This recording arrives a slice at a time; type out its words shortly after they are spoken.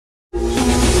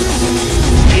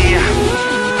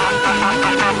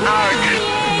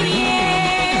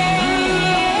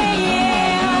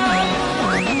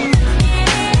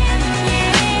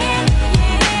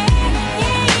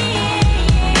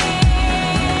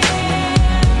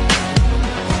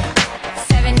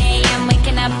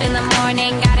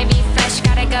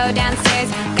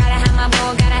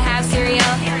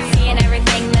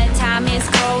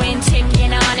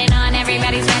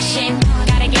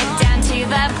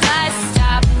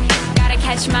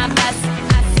catch my bus.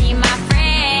 I see my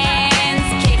friends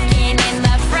kicking in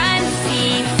the front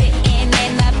seat, sitting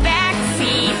in the back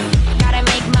seat. Gotta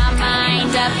make my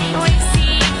mind up. Which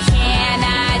seat can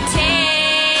I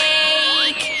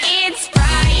take? It's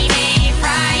Friday,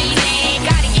 Friday.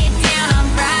 Gotta get down on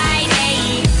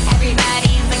Friday.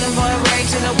 Everybody's looking forward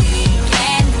to the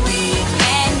weekend,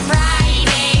 weekend.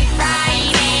 Friday,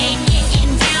 Friday.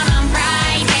 Getting down on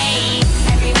Friday.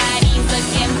 Everybody's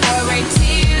looking forward to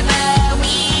the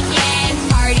weekend.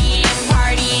 Partying,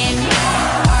 partying,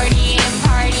 partying,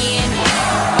 partying.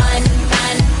 Fun,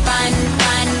 fun, fun,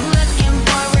 fun. Looking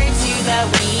forward to the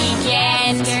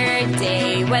weekend.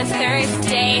 Yesterday was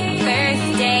Thursday,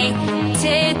 Thursday.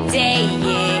 Today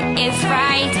it is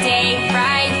Friday,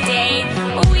 Friday.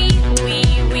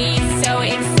 We so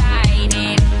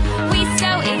excited. We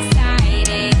so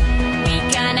excited. We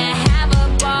gonna have a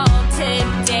ball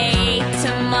today.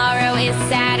 Tomorrow is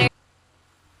Saturday.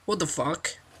 What the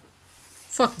fuck?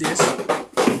 Fuck this.